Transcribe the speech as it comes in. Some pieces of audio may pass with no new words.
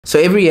So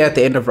every year at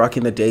the end of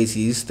Rocking the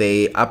Daisies,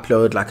 they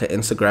upload like an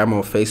Instagram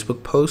or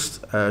Facebook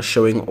post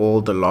showing all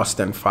the lost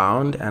and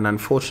found. And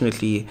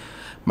unfortunately,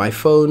 my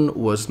phone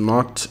was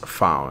not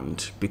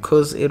found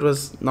because it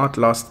was not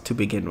lost to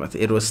begin with.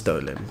 It was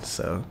stolen.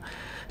 So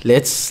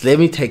let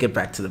me take it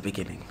back to the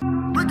beginning.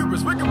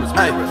 Rigorous.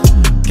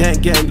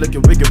 Gang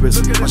looking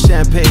rigorous. My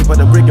champagne but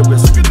I'm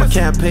rigorous. My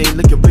campaign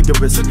looking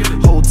rigorous.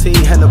 Whole team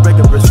hella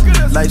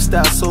rigorous.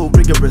 Lifestyle so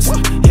rigorous.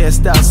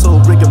 Hairstyle so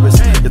rigorous.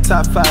 The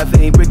top 5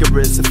 ain't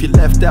rigorous if you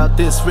left out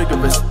this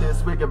rigorous.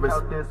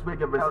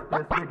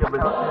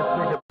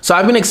 So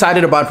I've been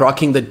excited about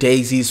Rocking the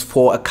Daisies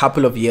for a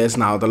couple of years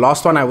now. The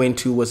last one I went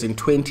to was in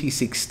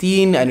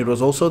 2016 and it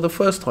was also the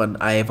first one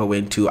I ever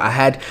went to. I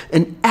had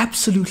an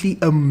absolutely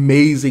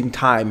amazing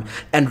time,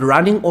 and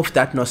running off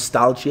that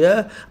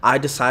nostalgia, I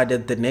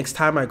decided the next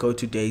time I go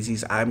to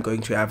Daisies, I'm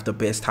going to have the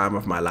best time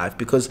of my life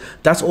because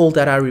that's all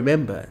that I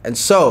remember. And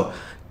so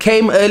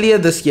came earlier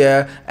this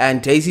year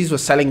and Daisies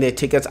was selling their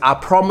tickets. I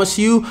promise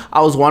you,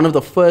 I was one of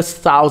the first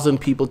 1,000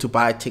 people to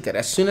buy a ticket.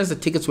 As soon as the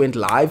tickets went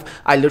live,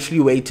 I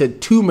literally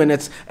waited 2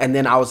 minutes and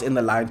then I was in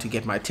the line to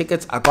get my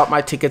tickets. I got my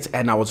tickets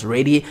and I was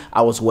ready.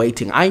 I was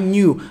waiting. I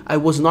knew I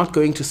was not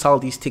going to sell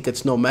these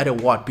tickets no matter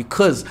what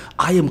because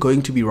I am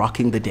going to be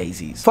rocking the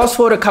Daisies. Fast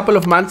forward a couple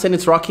of months and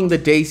it's Rocking the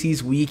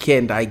Daisies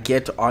weekend. I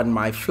get on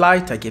my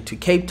flight, I get to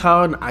Cape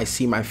Town, I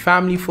see my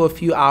family for a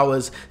few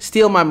hours,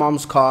 steal my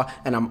mom's car,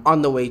 and I'm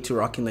on the way to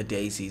Rocking the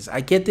Daisies.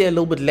 I get there a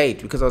little bit late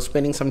because I was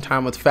spending some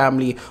time with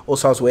family.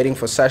 Also, I was waiting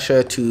for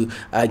Sasha to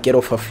get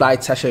off her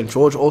flight. Sasha and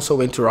George also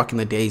went to Rocking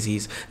the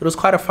Daisies. It was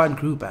quite a fun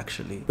group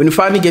actually. When we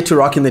finally get to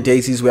Rocking the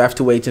Daisies, we have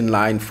to wait in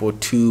line for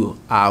 2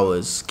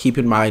 hours. Keep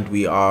in mind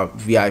we are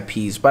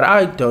VIPs, but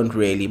I don't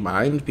really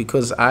mind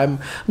because I'm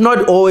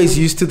not always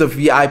used to the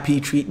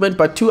VIP treatment,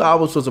 but 2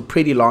 hours was a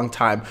pretty long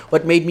time.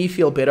 What made me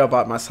feel better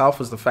about myself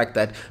was the fact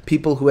that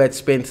people who had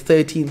spent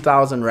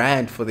 13,000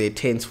 Rand for their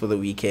tents for the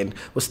weekend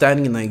were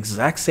standing in the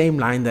exact same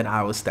line that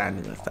I was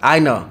standing with. I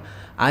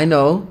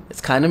know, it's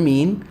kind of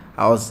mean.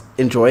 I was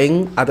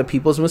enjoying other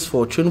people's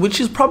misfortune, which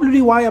is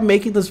probably why I'm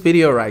making this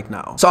video right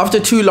now. So after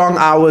 2 long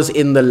hours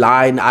in the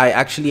line, I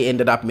actually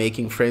ended up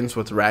making friends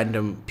with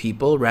random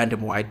people,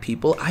 random white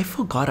people. I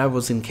forgot I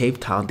was in Cape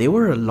Town. There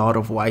were a lot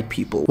of white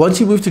people. Once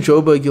you move to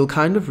Joburg, you'll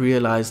kind of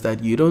realize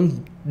that you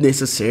don't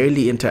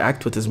necessarily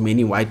interact with as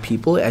many white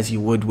people as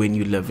you would when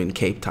you live in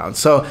Cape Town.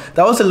 So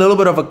that was a little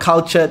bit of a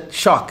culture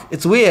shock.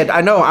 It's weird.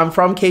 I know I'm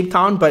from Cape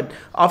Town, but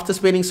after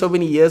spending so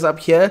many years up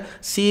here,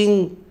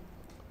 seeing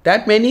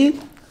that many,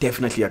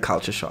 definitely a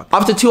culture shock.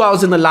 After 2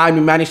 hours in the line,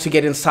 we managed to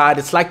get inside.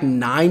 It's like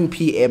 9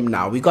 p.m.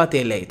 now. We got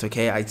there late,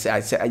 okay? I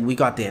say we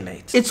got there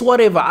late. It's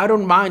whatever. I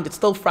don't mind. It's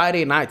still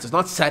Friday night. It's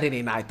not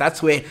Saturday night.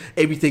 That's where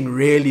everything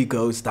really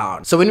goes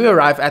down. So when we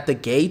arrive at the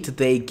gate,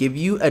 they give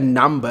you a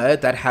number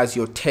that has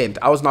your tent.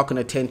 I was not going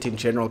to tent in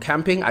general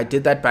camping. I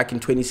did that back in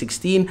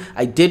 2016.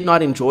 I did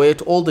not enjoy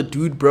it. All the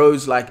dude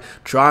bros like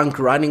drunk,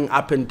 running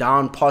up and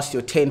down past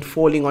your tent,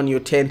 falling on your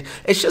tent.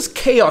 It's just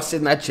chaos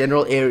in that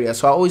general area.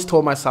 So I always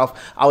told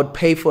myself I would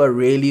pay for a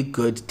really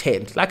good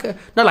tent, not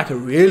like a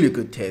really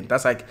good tent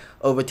that's like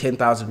over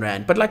 10,000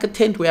 Rand, but like a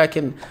tent where I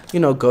can, you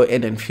know, go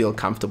in and feel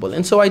comfortable.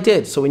 And so I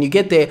did. So when you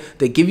get there,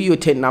 they give you a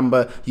tent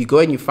number, you go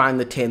and you find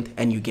the tent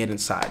and you get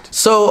inside.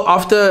 So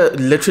after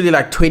literally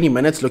like 20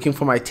 minutes looking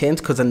for my tent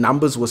because the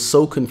numbers were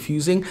so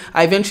confusing,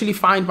 I eventually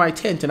find my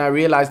tent and I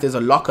realized there's a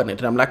lock on it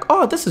and I'm like,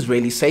 oh, this is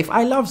really safe.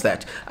 I love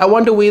that. I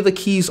wonder where the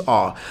keys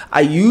are.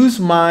 I use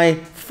my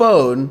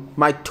phone,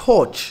 my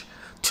torch,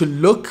 to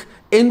look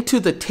into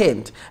the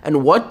tent,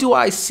 and what do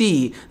I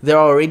see? There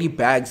are already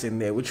bags in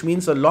there, which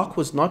means the lock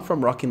was not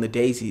from Rocking the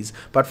Daisies,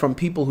 but from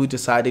people who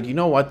decided, you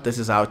know what, this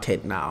is our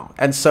tent now.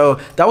 And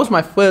so that was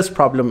my first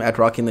problem at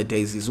Rocking the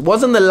Daisies. It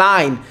wasn't the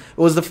line, it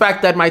was the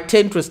fact that my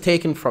tent was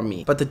taken from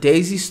me. But the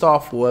Daisy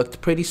staff worked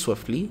pretty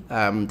swiftly.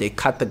 They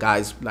cut the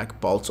guys like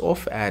bolts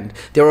off and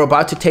they were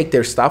about to take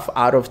their stuff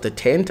out of the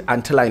tent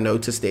until I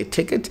noticed their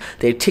ticket.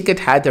 Their ticket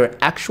had their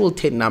actual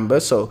tent number,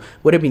 so it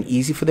would have been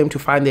easy for them to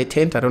find their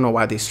tent. I don't know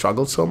why they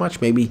struggled so much.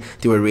 Maybe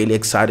they were really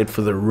excited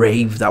for the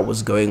rave that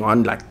was going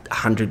on like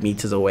 100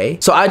 meters away.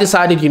 So I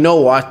decided, you know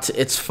what,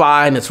 it's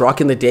fine. It's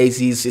Rocking the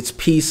Daisies. It's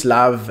peace,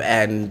 love,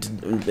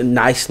 and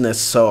niceness.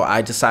 So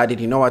I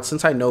decided, you know what,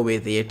 since I know where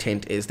their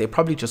tent is, they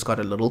probably just got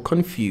a little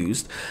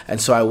confused.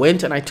 And so I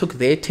went and I took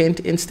their tent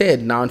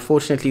instead. Now,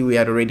 unfortunately, we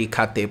had already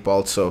cut their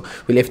bolts. So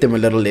we left them a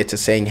little letter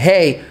saying,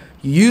 hey,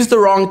 you used the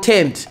wrong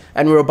tent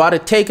and we were about to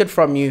take it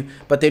from you,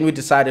 but then we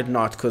decided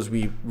not because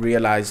we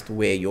realized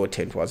where your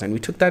tent was and we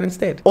took that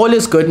instead. All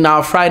is good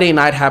now. Friday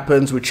night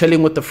happens. We're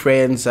chilling with the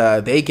friends.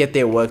 They get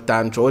their work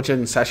done. George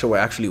and Sasha were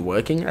actually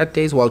working at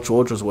Daisies. Well,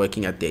 George was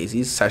working at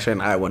Daisies. Sasha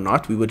and I were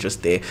not. We were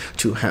just there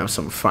to have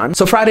some fun.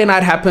 So Friday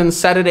night happens.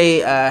 Saturday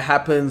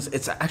happens.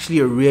 It's actually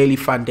a really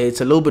fun day.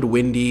 It's a little bit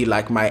windy.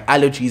 Like my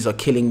allergies are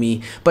killing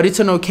me, but it's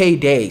an okay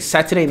day.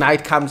 Saturday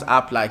night comes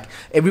up. Like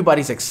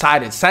everybody's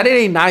excited.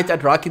 Saturday night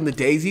at Rocking the the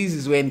Daisies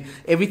is when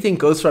everything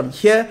goes from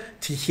here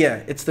to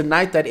here. It's the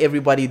night that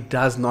everybody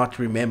does not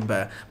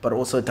remember, but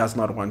also does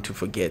not want to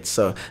forget.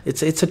 So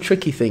it's a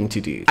tricky thing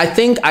to do. I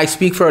think I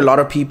speak for a lot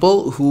of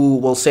people who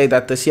will say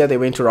that this year they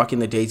went to Rocking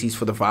the Daisies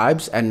for the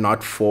vibes and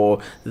not for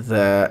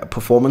the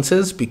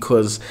performances,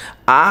 because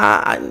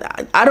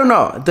I don't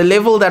know, the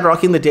level that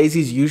Rocking the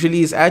Daisies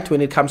usually is at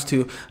when it comes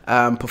to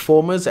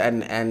performers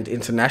and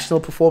international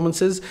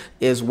performances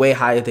is way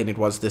higher than it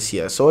was this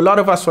year. So a lot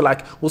of us were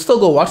like, we'll still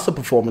go watch the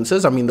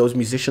performances. I mean, those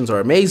musicians are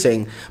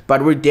amazing,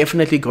 but we're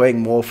definitely going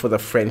more for the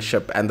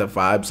friendship and the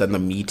vibes and the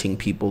meeting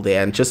people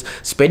there and just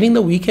spending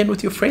the weekend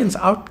with your friends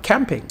out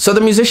camping. So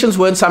the musicians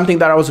weren't something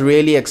that I was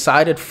really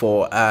excited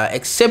for,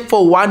 except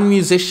for one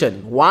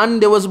musician.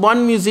 There was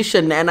one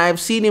musician, and I've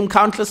seen him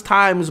countless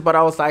times, but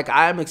I was like,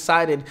 I am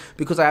excited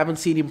because I haven't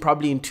seen him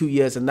probably in 2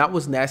 years, and that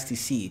was Nasty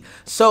C.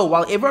 So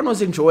while everyone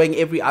was enjoying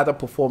every other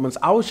performance,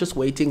 I was just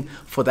waiting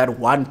for that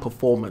one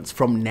performance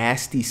from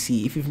Nasty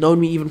C. If you've known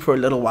me even for a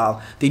little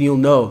while, then you'll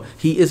know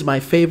he is my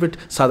favorite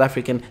South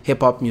African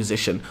hip-hop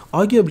musician.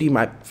 Arguably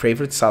my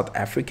favorite South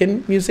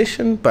African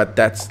musician, but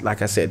that's,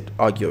 like I said,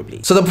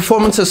 arguably. So the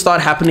performances start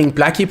happening.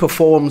 Blackie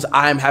performs.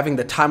 I am having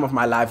the time of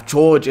my life.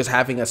 George is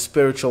having a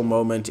spiritual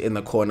moment in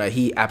the corner.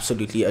 He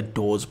absolutely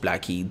adores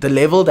Blackie. The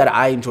level that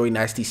I enjoy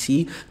Nasty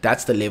C,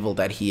 that's the level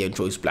that he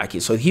enjoys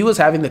Blackie. So he was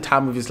having the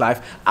time of his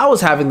life. I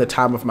was having the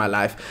time of my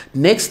life.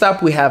 Next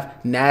up, we have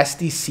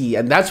Nasty C,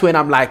 and that's when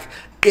I'm like,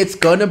 it's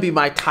gonna be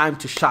my time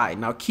to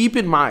shine. Now keep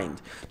in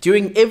mind,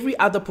 during every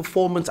other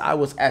performance I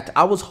was at,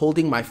 I was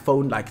holding my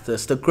phone like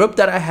this. The grip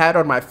that I had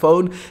on my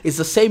phone is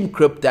the same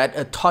grip that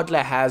a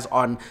toddler has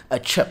on a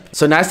chip.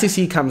 So Nasty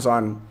C comes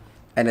on,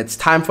 and it's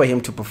time for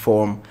him to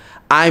perform.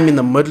 I'm in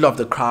the middle of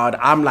the crowd.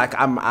 I'm like,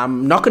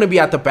 I'm not gonna be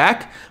at the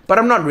back, but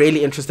I'm not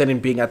really interested in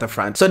being at the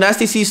front. So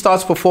Nasty C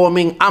starts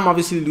performing. I'm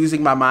obviously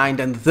losing my mind,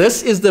 and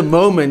this is the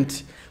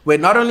moment where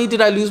not only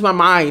did I lose my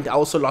mind, I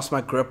also lost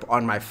my grip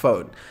on my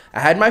phone. I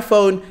had my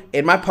phone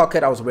in my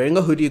pocket. I was wearing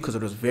a hoodie because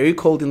it was very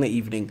cold in the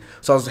evening.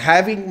 So I was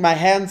having my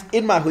hands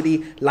in my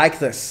hoodie like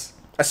this.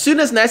 As soon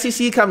as Nasty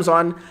C comes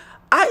on,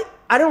 I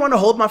don't want to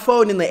hold my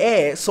phone in the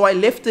air, so I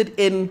left it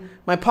in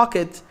my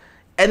pocket,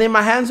 and then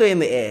my hands were in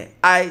the air.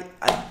 I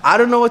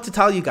don't know what to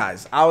tell you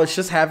guys. I was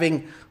just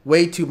having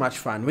way too much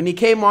fun. When he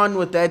came on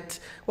with that,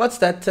 what's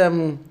that,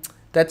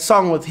 that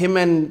song with him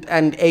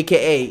and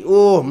AKA,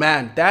 oh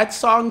man, that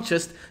song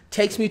just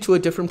takes me to a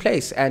different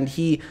place. And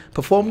he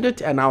performed it,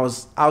 and I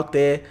was out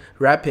there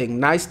rapping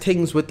nice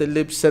things with the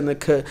lips and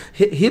the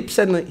hips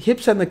and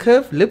the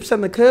curve, lips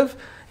and the curve.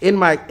 In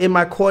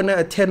my corner,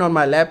 a 10 on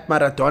my lap,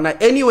 Maradona.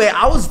 Anyway,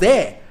 I was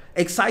there,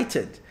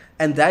 excited.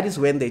 And that is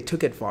when they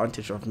took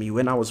advantage of me,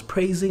 when I was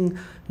praising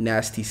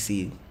Nasty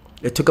C.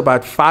 It took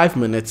about 5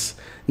 minutes.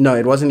 No,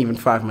 it wasn't even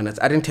 5 minutes.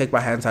 I didn't take my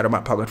hands out of my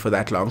pocket for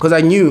that long because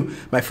I knew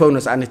my phone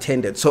was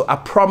unattended. So I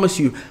promise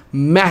you,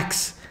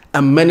 max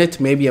a minute,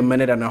 maybe a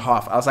minute and a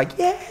half. I was like,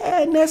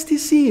 yeah, Nasty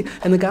C.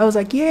 And the guy was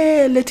like,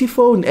 yeah, let your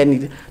phone.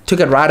 And he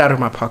took it right out of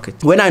my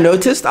pocket. When I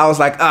noticed, I was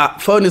like,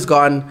 phone is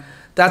gone.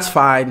 That's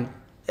fine.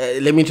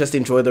 Let me just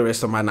enjoy the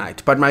rest of my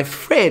night. But my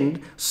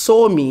friend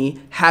saw me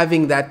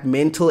having that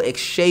mental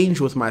exchange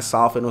with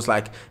myself and was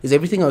like, is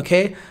everything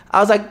okay? I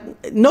was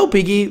like, no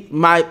biggie,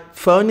 my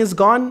phone is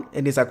gone.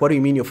 And he's like, what do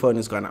you mean your phone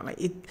is gone? I'm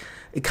like,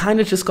 it kind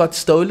of just got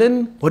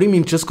stolen. What do you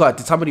mean just got?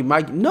 Did somebody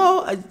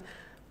No,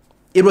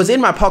 it was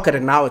in my pocket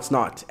and now it's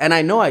not. And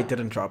I know I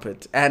didn't drop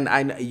it. And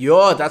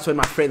that's when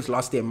my friends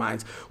lost their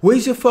minds.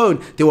 Where's your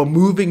phone? They were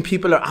moving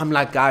people. I'm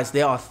like, guys,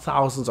 there are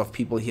thousands of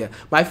people here.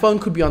 My phone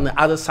could be on the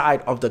other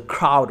side of the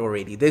crowd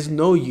already. There's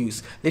no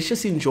use. Let's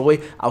just enjoy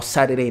our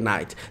Saturday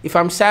night. If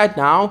I'm sad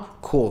now,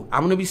 cool.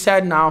 I'm going to be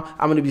sad now.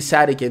 I'm going to be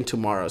sad again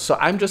tomorrow. So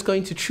I'm just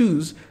going to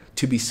choose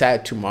to be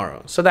sad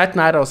tomorrow. So that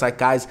night I was like,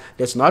 guys,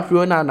 let's not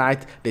ruin our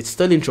night. Let's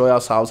still enjoy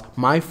ourselves.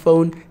 My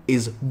phone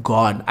is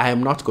gone. I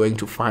am not going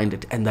to find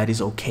it, and that is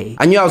okay.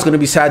 I knew I was going to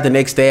be sad the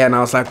next day, and I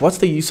was like, what's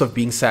the use of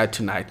being sad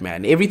tonight,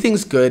 man?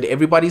 Everything's good.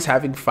 Everybody's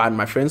having fun.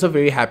 My friends are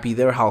very happy.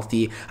 They're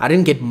healthy. I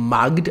didn't get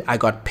mugged. I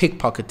got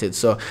pickpocketed.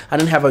 So I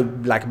didn't have a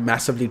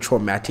massively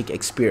traumatic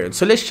experience.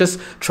 So let's just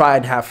try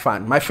and have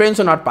fun. My friends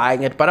are not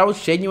buying it, but I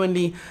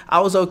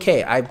was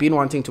okay. I've been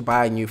wanting to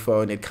buy a new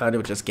phone. It kind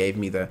of just gave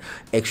me the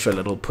extra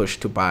little push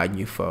to buy a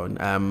new phone.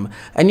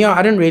 And yeah,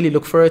 I didn't really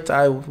look for it.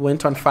 I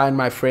went on Find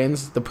My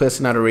Friends. The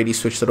person had already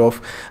switched it off.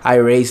 I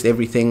erased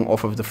everything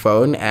off of the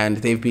phone, and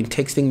they've been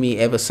texting me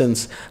ever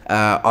since,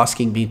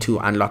 asking me to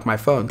unlock my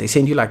phone. They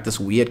send you like this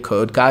weird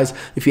code. Guys,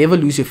 if you ever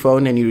lose your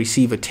phone and you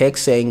receive a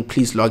text saying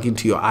please log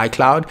into your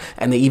iCloud,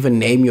 and they even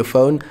name your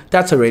phone,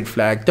 that's a red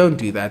flag. Don't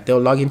do that. They'll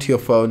log into your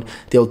phone,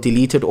 they'll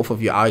delete it off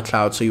of your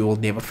iCloud, so you will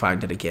never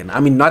find it again. I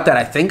mean, not that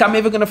I think I'm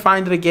ever going to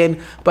find it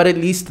again, but at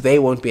least they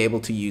won't be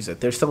able to use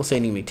it. They're still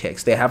sending me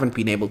texts. They haven't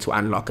been able to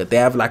unlock it. They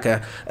have like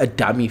a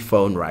dummy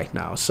phone right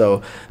now.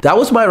 So that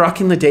was my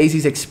Rocking the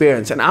Daisies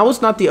experience, and I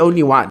was not the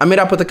only one. I met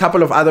up with a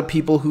couple of other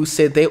people who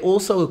said they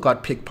also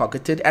got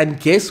pickpocketed, and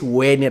guess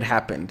when it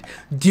happened?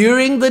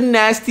 During the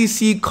Nasty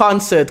C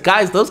concert.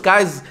 Guys, those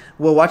guys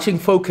were watching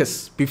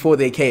Focus before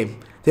they came.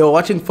 They were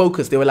watching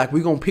Focus. They were like,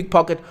 we're going to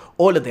pickpocket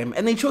all of them.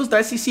 And they chose the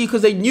ISRC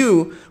because they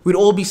knew we'd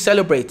all be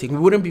celebrating. We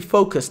wouldn't be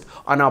focused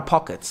on our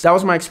pockets. That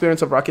was my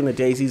experience of rocking the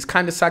Daisies.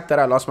 Kind of sucked that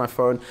I lost my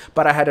phone,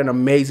 but I had an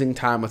amazing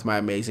time with my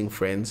amazing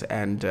friends.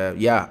 And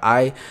yeah,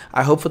 I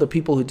hope for the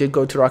people who did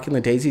go to rocking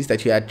the Daisies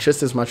that you had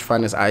just as much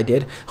fun as I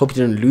did. Hope you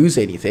didn't lose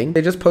anything.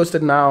 They just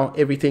posted now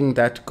everything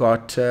that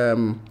got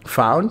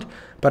found.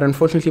 But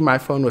unfortunately, my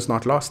phone was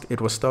not lost. It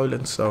was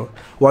stolen, so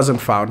wasn't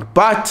found.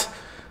 But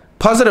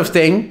positive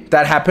thing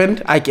that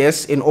happened, I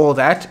guess, in all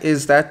that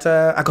is that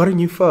I got a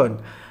new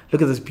phone. Look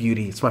at this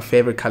beauty. It's my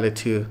favorite color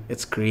too.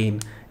 It's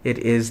green. It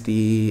is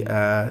the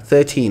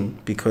 13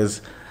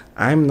 because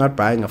I'm not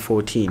buying a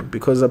 14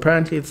 because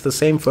apparently it's the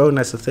same phone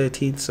as the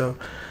 13. So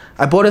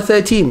I bought a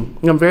 13.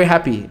 I'm very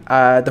happy.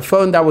 The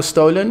phone that was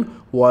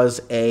stolen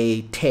was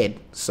a 10.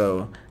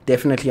 So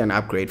definitely an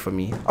upgrade for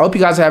me. I hope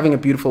you guys are having a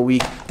beautiful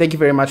week. Thank you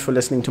very much for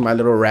listening to my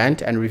little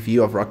rant and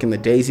review of Rocking the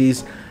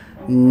Daisies.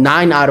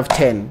 9 out of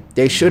 10.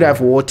 They should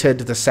have watered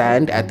the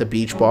sand at the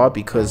beach bar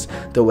because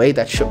the way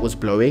that shit was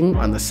blowing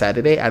on the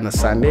Saturday and the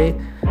Sunday,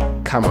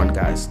 come on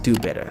guys, do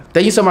better.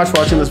 Thank you so much for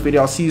watching this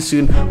video. I'll see you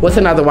soon with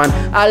another one.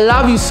 I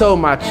love you so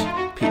much.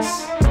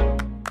 Peace.